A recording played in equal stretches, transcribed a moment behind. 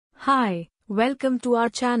Hi, welcome to our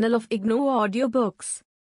channel of IGNOU Audiobooks.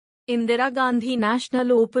 Indira Gandhi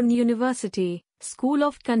National Open University, School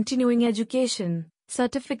of Continuing Education,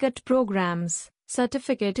 Certificate Programs,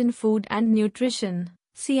 Certificate in Food and Nutrition,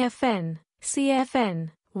 CFN,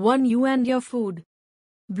 1 You and Your Food.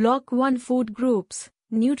 Block-1 Food Groups,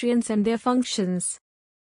 Nutrients and Their Functions.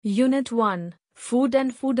 Unit-1, Food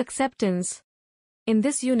and Food Acceptance. In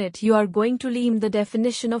this unit you are going to learn the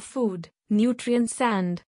definition of food, nutrients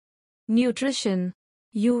and nutrition.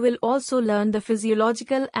 You will also learn the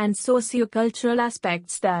physiological and socio-cultural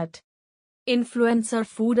aspects that influence our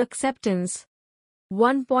food acceptance.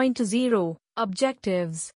 1.0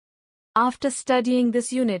 Objectives. After studying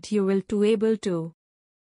this unit you will be able to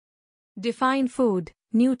define food,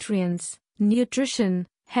 nutrients, nutrition,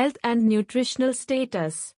 health and nutritional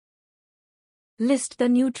status. List the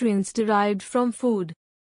nutrients derived from food.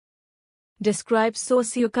 Describe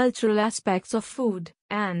socio-cultural aspects of food,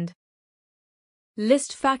 and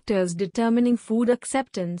list factors determining food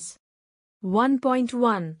acceptance.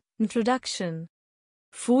 1.1 Introduction.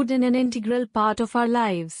 Food is an integral part of our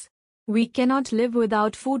lives. We cannot live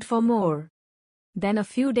without food for more than a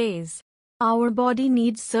few days. Our body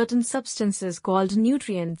needs certain substances called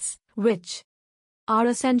nutrients, which are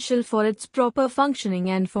essential for its proper functioning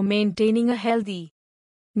and for maintaining a healthy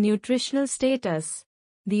nutritional status.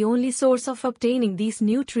 The only source of obtaining these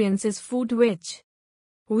nutrients is food which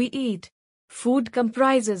we eat. Food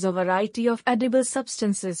comprises a variety of edible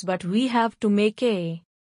substances, but we have to make a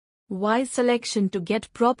wise selection to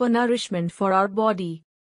get proper nourishment for our body.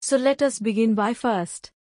 So let us begin by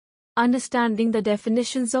first understanding the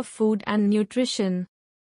definitions of food and nutrition.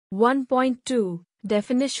 1.2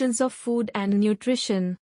 Definitions of food and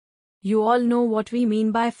nutrition. You all know what we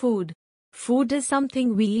mean by food. Food is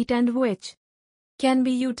something we eat and which can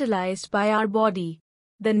be utilized by our body.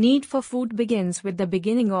 The need for food begins with the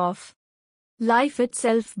beginning of life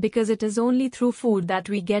itself, because it is only through food that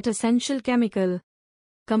we get essential chemical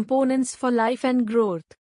components for life and growth.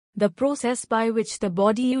 The process by which the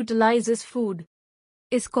body utilizes food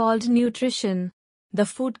is called nutrition. The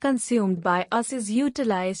food consumed by us is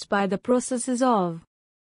utilized by the processes of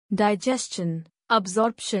digestion,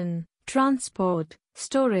 absorption, transport,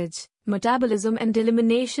 storage, metabolism and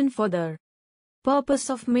elimination for the purpose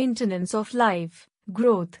of maintenance of life,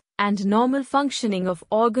 growth, and normal functioning of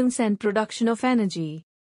organs and production of energy.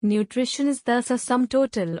 Nutrition is thus a sum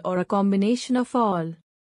total or a combination of all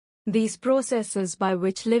these processes by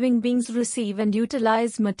which living beings receive and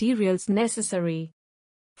utilize materials necessary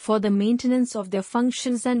for the maintenance of their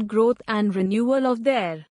functions and growth and renewal of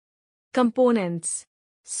their components.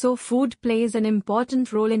 So food plays an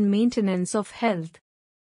important role in maintenance of health.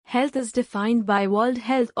 Health is defined by World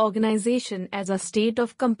Health Organization as a state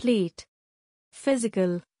of complete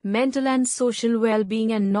physical, mental and social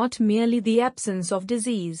well-being, and not merely the absence of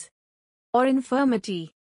disease or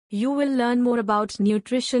infirmity. You will learn more about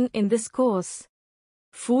nutrition in this course.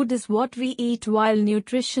 Food is what we eat, while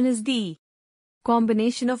nutrition is the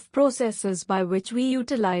combination of processes by which we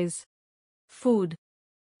utilize food.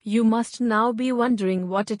 You must now be wondering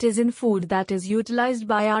what it is in food that is utilized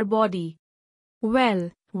by our body.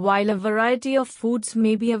 Well, while a variety of foods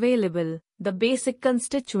may be available, the basic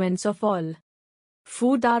constituents of all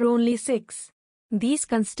food are only 6. These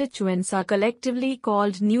constituents are collectively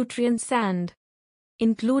called nutrients and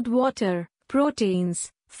include water,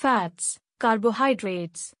 proteins, fats,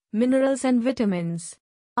 carbohydrates, minerals and vitamins.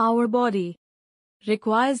 Our body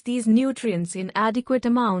requires these nutrients in adequate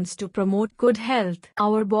amounts to promote good health.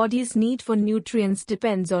 Our body's need for nutrients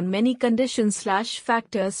depends on many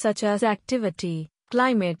conditions/factors such as activity,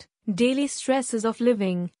 climate, daily stresses of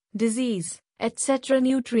living, disease, etc.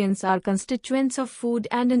 Nutrients are constituents of food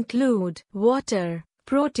and include water,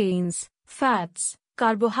 proteins, fats,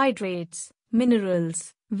 carbohydrates,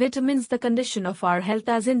 minerals, vitamins. The condition of our health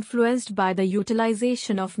as influenced by the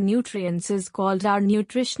utilization of nutrients is called our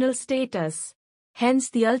nutritional status.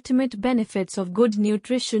 Hence, the ultimate benefits of good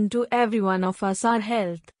nutrition to every one of us are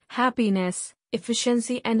health, happiness,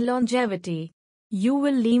 efficiency and longevity. You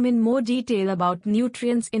will learn in more detail about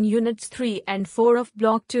nutrients in Units 3 and 4 of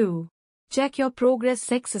Block 2. Check your progress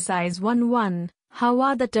exercise 1.1. How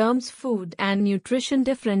are the terms food and nutrition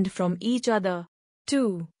different from each other?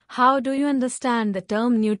 2. How do you understand the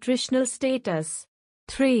term nutritional status?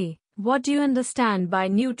 3. What do you understand by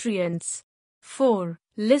nutrients? 4.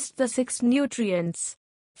 List the 6 nutrients.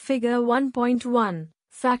 Figure 1.1.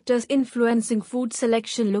 Factors influencing food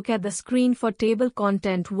selection. Look at the screen for table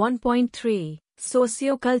content. 1.3.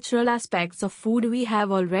 Socio-cultural aspects of food. We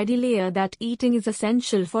have already learned that eating is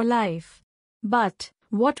essential for life. But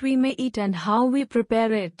what we may eat and how we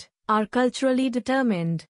prepare it are culturally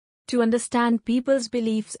determined. To understand people's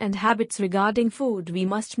beliefs and habits regarding food, we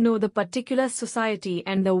must know the particular society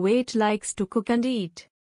and the way it likes to cook and eat.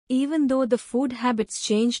 Even though the food habits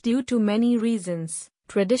change due to many reasons,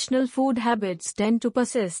 traditional food habits tend to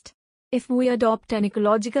persist. If we adopt an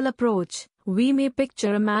ecological approach, we may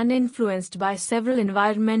picture a man influenced by several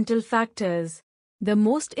environmental factors. The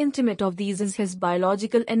most intimate of these is his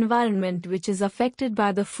biological environment, which is affected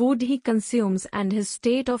by the food he consumes and his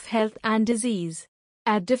state of health and disease.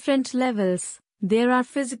 At different levels, there are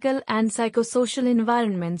physical and psychosocial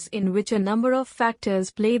environments in which a number of factors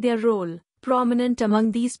play their role, prominent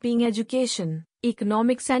among these being education,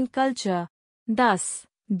 economics and culture. Thus,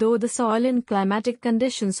 though the soil and climatic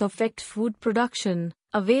conditions affect food production,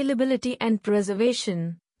 availability and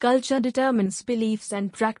preservation, culture determines beliefs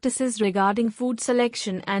and practices regarding food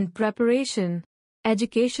selection and preparation.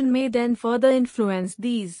 Education may then further influence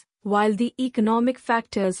these, while the economic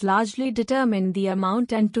factors largely determine the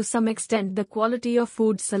amount and to some extent the quality of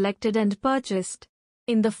food selected and purchased.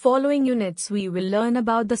 In the following units we will learn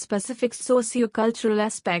about the specific socio-cultural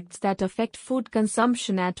aspects that affect food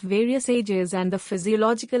consumption at various ages and the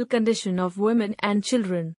physiological condition of women and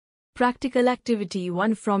children. Practical Activity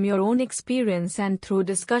 1. From your own experience and through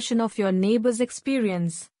discussion of your neighbor's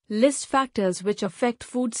experience, list factors which affect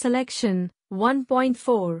food selection.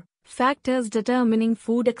 1.4 Factors determining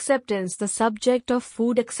food acceptance. The subject of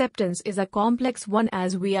food acceptance is a complex one,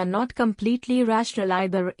 as we are not completely rational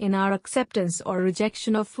either in our acceptance or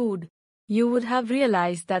rejection of food. You would have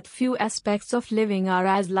realized that few aspects of living are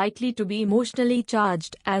as likely to be emotionally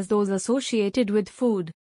charged as those associated with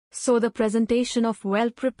food. So the presentation of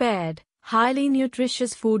well-prepared, highly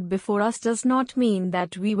nutritious food before us does not mean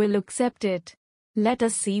that we will accept it. Let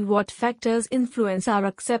us see what factors influence our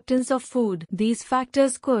acceptance of food. These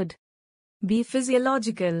factors could be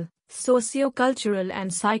physiological, socio-cultural and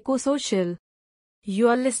psychosocial. You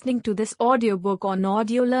are listening to this audiobook on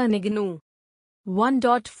Audio Learn IGNOU.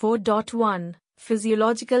 1.4.1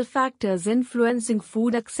 Physiological factors influencing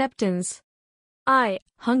food acceptance.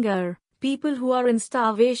 Hunger. People who are in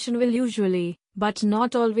starvation will usually, but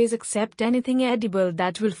not always, accept anything edible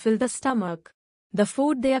that will fill the stomach. The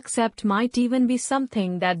food they accept might even be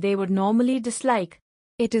something that they would normally dislike.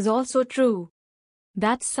 It is also true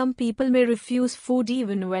that some people may refuse food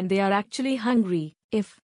even when they are actually hungry,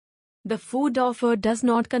 if the food offered does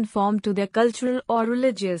not conform to their cultural or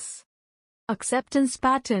religious acceptance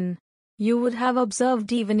pattern. You would have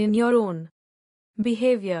observed even in your own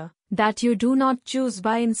behavior that you do not choose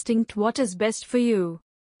by instinct what is best for you.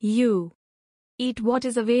 You eat what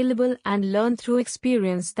is available and learn through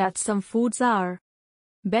experience that some foods are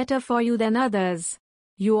better for you than others.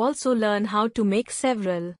 You also learn how to make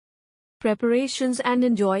several preparations and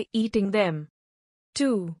enjoy eating them.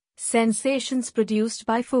 2. Sensations produced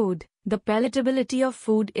by food. The palatability of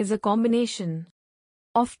food is a combination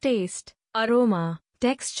of taste, aroma,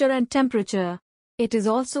 texture and temperature. It is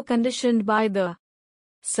also conditioned by the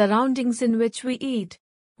surroundings in which we eat.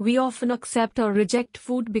 We often accept or reject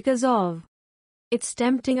food because of its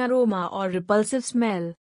tempting aroma or repulsive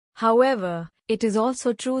smell. However, it is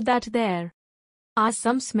also true that there are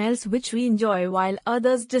some smells which we enjoy while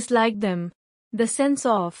others dislike them. The sense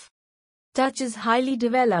of touch is highly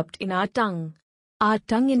developed in our tongue. Our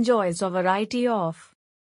tongue enjoys a variety of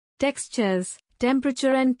textures,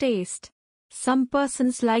 temperature and taste. Some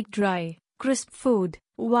persons like dry, crisp food,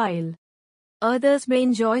 while others may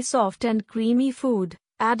enjoy soft and creamy food.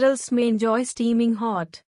 Adults may enjoy steaming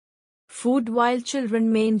hot food while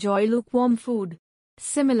children may enjoy lukewarm food.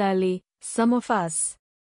 Similarly, some of us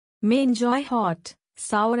may enjoy hot,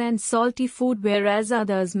 sour and salty food, whereas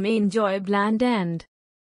others may enjoy bland and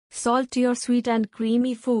salty or sweet and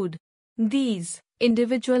creamy food. These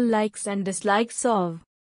individual likes and dislikes of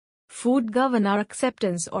food govern our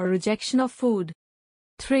acceptance or rejection of food.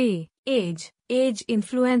 3. Age. Age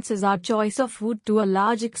influences our choice of food to a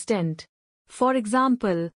large extent. For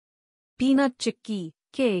example, peanut chicky,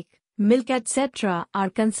 cake, milk etc.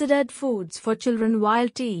 are considered foods for children, while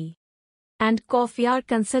tea and coffee are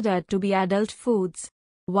considered to be adult foods.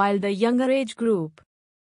 While the younger age group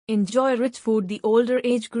enjoy rich food, the older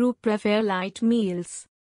age group prefer light meals.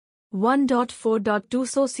 1.4.2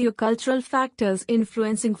 Sociocultural factors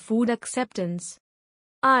influencing food acceptance.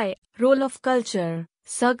 Role of culture.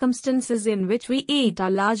 Circumstances in which we eat are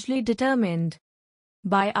largely determined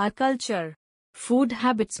by our culture. Food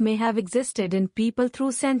habits may have existed in people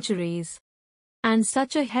through centuries, and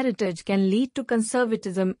such a heritage can lead to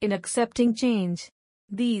conservatism in accepting change.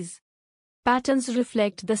 These patterns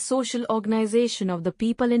reflect the social organization of the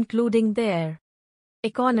people, including their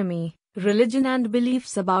economy, religion and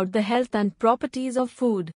beliefs about the health and properties of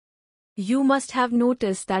food. You must have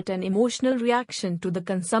noticed that an emotional reaction to the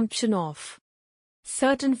consumption of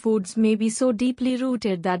certain foods may be so deeply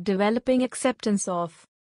rooted that developing acceptance of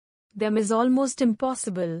them is almost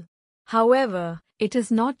impossible. However, it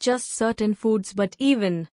is not just certain foods but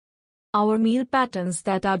even our meal patterns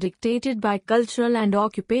that are dictated by cultural and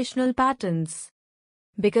occupational patterns.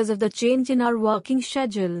 Because of the change in our working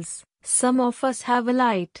schedules, some of us have a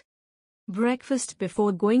light breakfast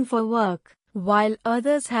before going for work, while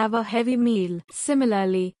others have a heavy meal.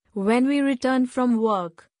 Similarly, when we return from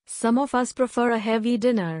work, some of us prefer a heavy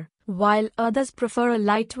dinner, while others prefer a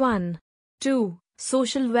light one. 2.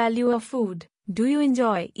 Social value of food. Do you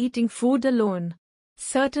enjoy eating food alone?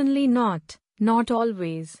 Certainly not, not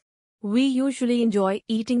always. We usually enjoy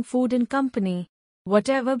eating food in company.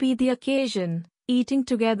 Whatever be the occasion, eating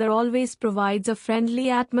together always provides a friendly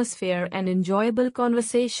atmosphere and enjoyable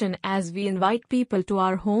conversation as we invite people to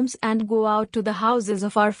our homes and go out to the houses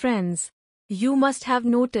of our friends. You must have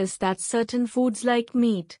noticed that certain foods like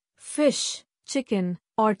meat, fish, chicken,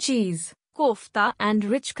 or cheese, kofta and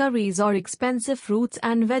rich curries or expensive fruits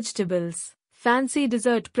and vegetables, fancy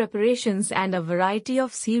dessert preparations and a variety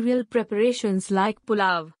of cereal preparations like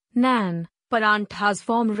pulao, naan, paranthas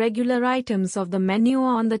form regular items of the menu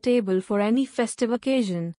on the table for any festive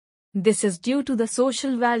occasion. This is due to the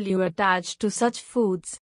social value attached to such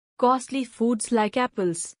foods. Costly foods like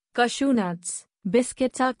apples, cashew nuts,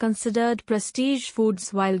 biscuits are considered prestige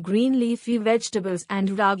foods while green leafy vegetables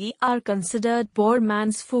and ragi are considered poor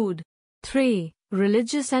man's food. 3.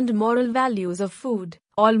 Religious and moral values of food.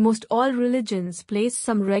 Almost all religions place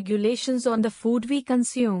some regulations on the food we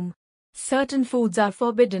consume. Certain foods are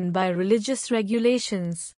forbidden by religious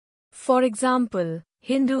regulations. For example,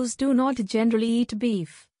 Hindus do not generally eat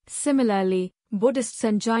beef. Similarly, Buddhists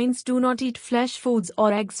and Jains do not eat flesh foods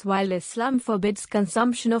or eggs while Islam forbids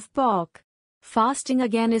consumption of pork. Fasting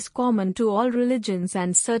again is common to all religions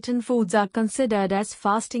and certain foods are considered as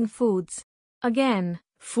fasting foods. Again,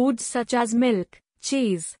 foods such as milk,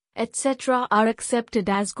 cheese, etc. are accepted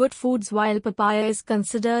as good foods while papaya is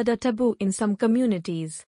considered a taboo in some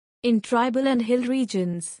communities. In tribal and hill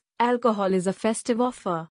regions, alcohol is a festive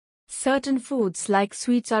offer. Certain foods like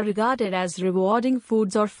sweets are regarded as rewarding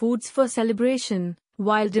foods or foods for celebration,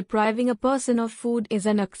 while depriving a person of food is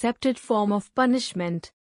an accepted form of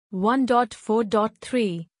punishment.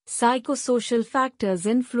 1.4.3 Psychosocial factors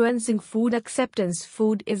influencing food acceptance.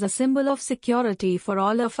 Food is a symbol of security for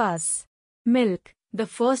all of us. Milk, the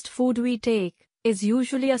first food we take, is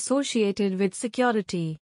usually associated with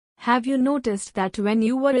security. Have you noticed that when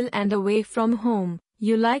you were ill and away from home,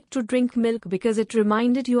 you liked to drink milk because it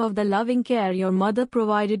reminded you of the loving care your mother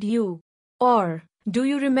provided you? Or, do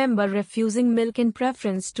you remember refusing milk in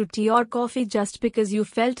preference to tea or coffee just because you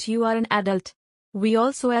felt you are an adult? We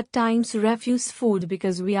also at times refuse food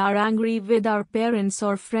because we are angry with our parents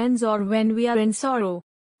or friends or when we are in sorrow.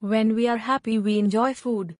 When we are happy we enjoy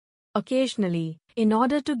food. Occasionally, in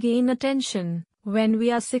order to gain attention, when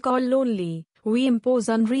we are sick or lonely, we impose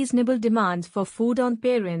unreasonable demands for food on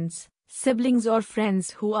parents, siblings or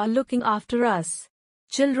friends who are looking after us.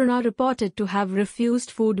 Children are reported to have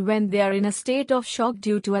refused food when they are in a state of shock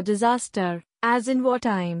due to a disaster, as in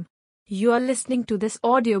wartime. You are listening to this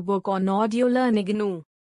audiobook on Audio Learn IGNOU.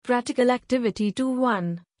 Practical Activity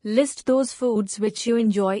 2.1. List those foods which you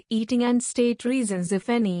enjoy eating and state reasons if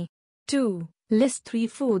any. 2. List 3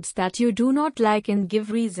 foods that you do not like and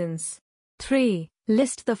give reasons. 3.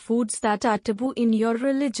 List the foods that are taboo in your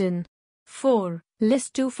religion. 4.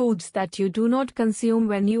 List 2 foods that you do not consume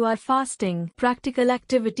when you are fasting. Practical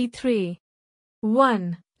Activity 3.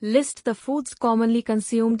 1. List the foods commonly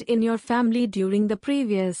consumed in your family during the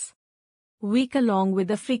previous week along with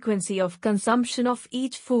the frequency of consumption of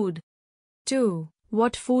each food. 2.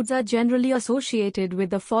 What foods are generally associated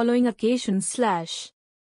with the following occasions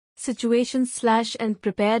 / situations / and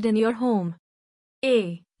prepared in your home?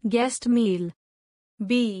 A. Guest meal.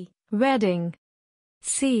 B. Wedding.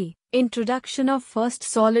 C. Introduction of first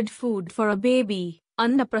solid food for a baby,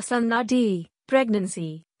 Annaprasanna. D.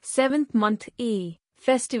 Pregnancy, 7th month. E.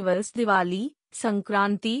 Festivals Diwali,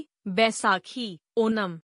 Sankranti, Baisakhi,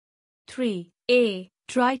 Onam. 3. A.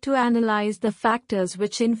 Try to analyze the factors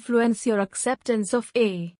which influence your acceptance of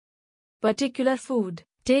a particular food.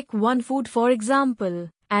 Take one food for example,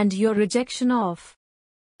 and your rejection of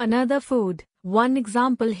another food. One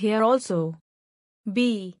example here also.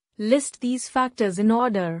 B. List these factors in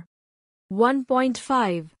order.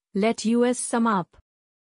 1.5. Let us sum up.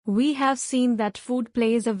 We have seen that food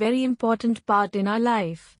plays a very important part in our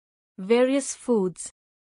life. Various foods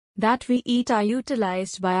that we eat are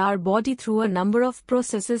utilized by our body through a number of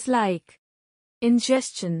processes like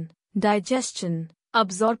ingestion, digestion,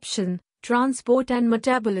 absorption, transport and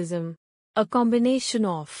metabolism. A combination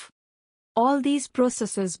of all these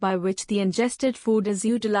processes by which the ingested food is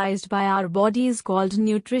utilized by our body is called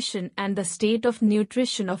nutrition, and the state of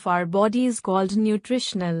nutrition of our body is called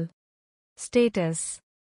nutritional status.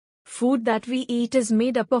 Food that we eat is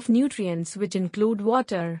made up of nutrients which include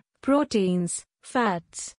water, proteins,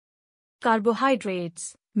 fats,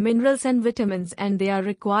 carbohydrates, minerals and vitamins, and they are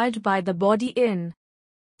required by the body in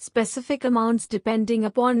specific amounts depending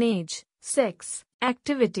upon age, sex,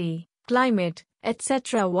 activity, climate,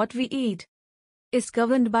 etc. What we eat is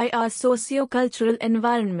governed by our socio-cultural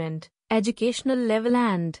environment, educational level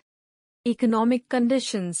and economic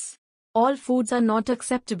conditions. All foods are not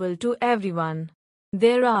acceptable to everyone.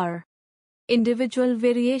 There are individual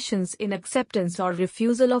variations in acceptance or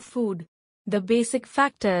refusal of food. The basic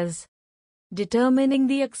factors determining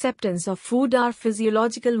the acceptance of food are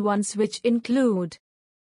physiological ones, which include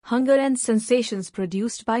hunger and sensations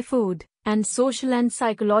produced by food, and social and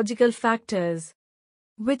psychological factors,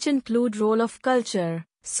 which include role of culture,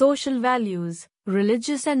 social values,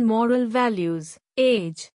 religious and moral values,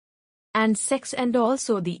 age, and sex, and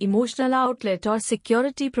also the emotional outlet or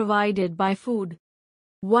security provided by food.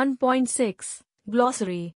 1.6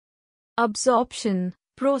 Glossary. Absorption,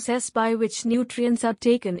 process by which nutrients are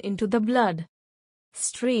taken into the blood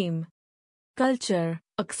stream. Culture,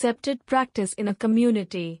 accepted practice in a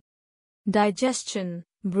community. Digestion,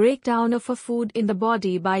 breakdown of a food in the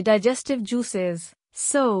body by digestive juices,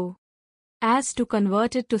 so as to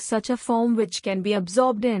convert it to such a form which can be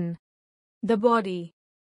absorbed in the body.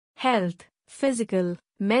 Health, physical,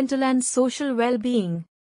 mental and social well-being.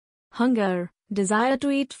 Hunger, desire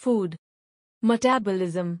to eat food.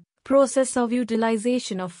 Metabolism, process of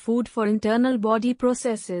utilization of food for internal body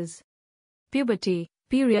processes. Puberty,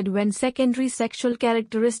 period when secondary sexual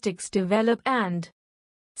characteristics develop and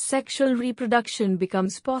sexual reproduction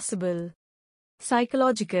becomes possible.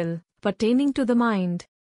 Psychological, pertaining to the mind.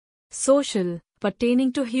 Social,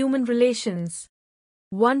 pertaining to human relations.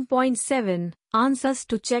 1.7 Answers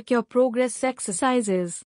to check your progress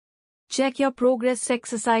exercises. Check your progress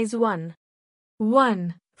exercise 1.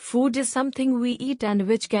 1. Food is something we eat and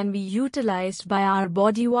which can be utilized by our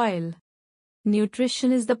body, while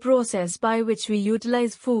nutrition is the process by which we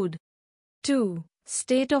utilize food. 2.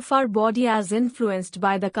 State of our body as influenced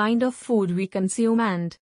by the kind of food we consume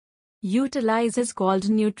and utilize is called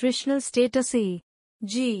nutritional status.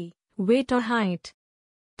 E.g., weight or height.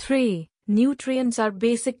 3. Nutrients are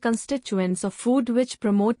basic constituents of food which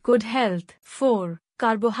promote good health. 4.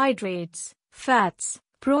 Carbohydrates, fats,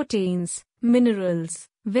 proteins, minerals,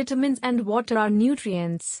 vitamins and water are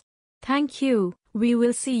nutrients. Thank you. We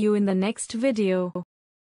will see you in the next video.